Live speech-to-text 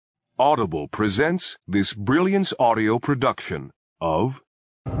Audible presents this brilliant audio production of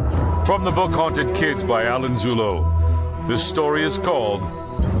From the book Haunted Kids by Allan Zullo, this story is called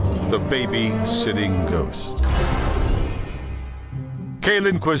The Babysitting Ghost. Kay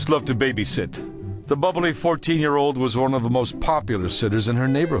Lindquist loved to babysit. The bubbly 14-year-old was one of the most popular sitters in her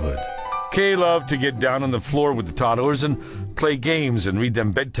neighborhood. Kay loved to get down on the floor with the toddlers and play games and read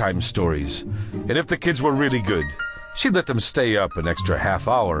them bedtime stories. And if the kids were really good, she'd let them stay up an extra half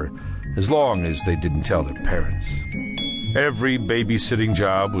hour, as long as they didn't tell their parents. Every babysitting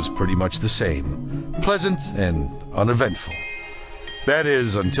job was pretty much the same, pleasant and uneventful. That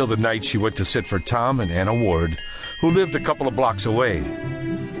is, until the night she went to sit for Tom and Anna Ward, who lived a couple of blocks away.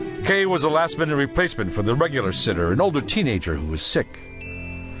 Kay was a last-minute replacement for the regular sitter, an older teenager who was sick.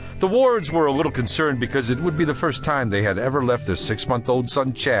 The Wards were a little concerned because it would be the first time they had ever left their 6-month-old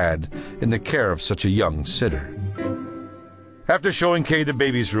son Chad in the care of such a young sitter. After showing Kay the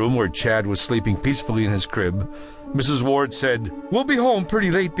baby's room where Chad was sleeping peacefully in his crib, Mrs. Ward said, "We'll be home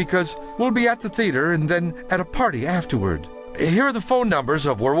pretty late because we'll be at the theater and then at a party afterward. Here are the phone numbers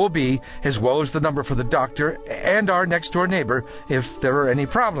of where we'll be, as well as the number for the doctor and our next-door neighbor if there are any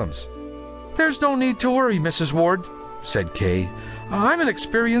problems." "There's no need to worry, Mrs. Ward," said Kay. "I'm an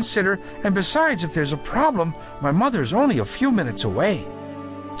experienced sitter, and besides, if there's a problem, my mother's only a few minutes away."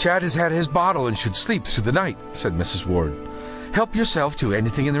 "Chad has had his bottle and should sleep through the night," said Mrs. Ward. "Help yourself to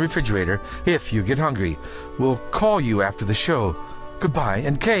anything in the refrigerator if you get hungry. We'll call you after the show. Goodbye,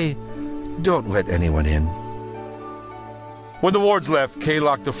 and Kay, don't let anyone in." When the Wards left, Kay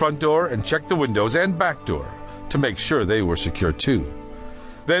locked the front door and checked the windows and back door to make sure they were secure too.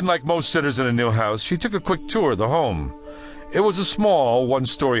 Then, like most sitters in a new house, she took a quick tour of the home. It was a small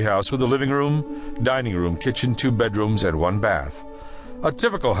one-story house with a living room, dining room, kitchen, 2 bedrooms, and 1 bath. A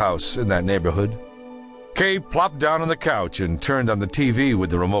typical house in that neighborhood. Kay plopped down on the couch and turned on the TV with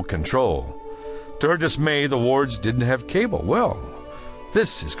the remote control. To her dismay, the Wards didn't have cable. Well,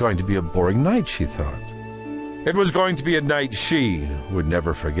 this is going to be a boring night, she thought. It was going to be a night she would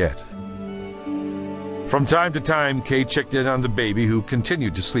never forget. From time to time, Kay checked in on the baby, who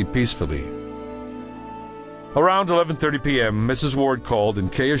continued to sleep peacefully. Around 11:30 p.m., Mrs. Ward called,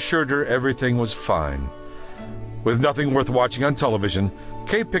 and Kay assured her everything was fine. With nothing worth watching on television,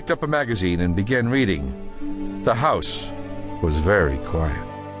 Kay picked up a magazine and began reading. The house was very quiet.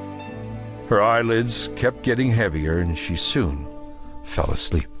 Her eyelids kept getting heavier, and she soon fell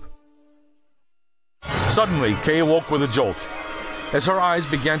asleep. Suddenly, Kay awoke with a jolt. As her eyes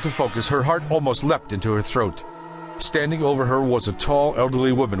began to focus, her heart almost leapt into her throat. Standing over her was a tall,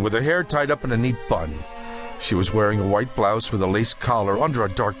 elderly woman with her hair tied up in a neat bun. She was wearing a white blouse with a lace collar under a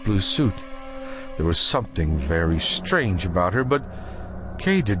dark blue suit. There was something very strange about her, but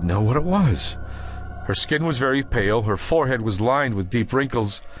Kay didn't know what it was. Her skin was very pale, her forehead was lined with deep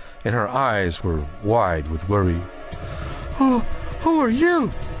wrinkles, and her eyes were wide with worry. Who are you?"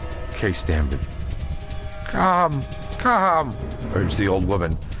 Kay stammered. Come, urged the old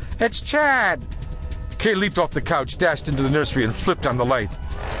woman. "It's Chad." Kay leaped off the couch, dashed into the nursery, and flipped on the light.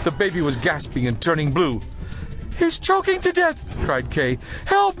 The baby was gasping and turning blue. "He's choking to death," cried Kay.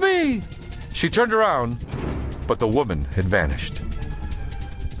 "Help me!" She turned around, but the woman had vanished.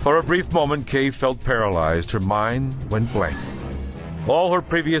 For a brief moment, Kay felt paralyzed. Her mind went blank. All her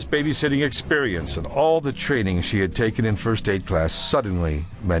previous babysitting experience and all the training she had taken in first aid class suddenly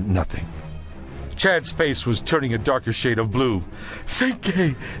meant nothing. Chad's face was turning a darker shade of blue. "Think,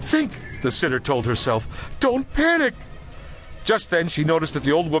 Kay, think," the sitter told herself. "Don't panic." Just then, she noticed that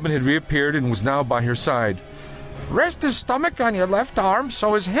the old woman had reappeared and was now by her side. "Rest his stomach on your left arm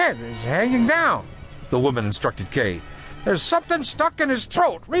so his head is hanging down," the woman instructed Kay. "There's something stuck in his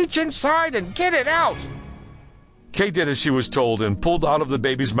throat. Reach inside and get it out." Kay did as she was told and pulled out of the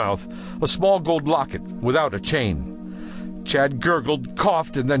baby's mouth a small gold locket without a chain. Chad gurgled,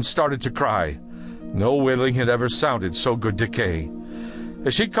 coughed, and then started to cry. No wailing had ever sounded so good to Kay.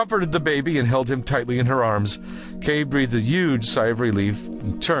 As she comforted the baby and held him tightly in her arms, Kay breathed a huge sigh of relief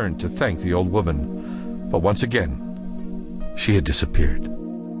and turned to thank the old woman. But once again, she had disappeared.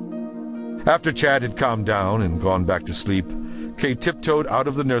 After Chad had calmed down and gone back to sleep, Kay tiptoed out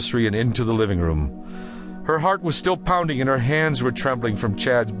of the nursery and into the living room. Her heart was still pounding and her hands were trembling from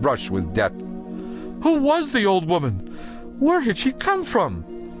Chad's brush with death. Who was the old woman? Where had she come from?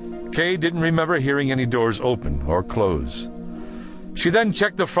 Kay didn't remember hearing any doors open or close. She then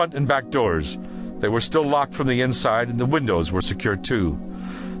checked the front and back doors. They were still locked from the inside, and the windows were secure too.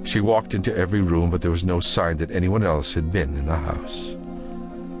 She walked into every room, but there was no sign that anyone else had been in the house.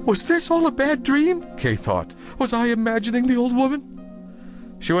 Was this all a bad dream? Kay thought. Was I imagining the old woman?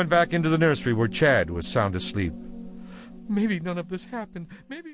 She went back into the nursery where Chad was sound asleep. Maybe none of this happened. Maybe...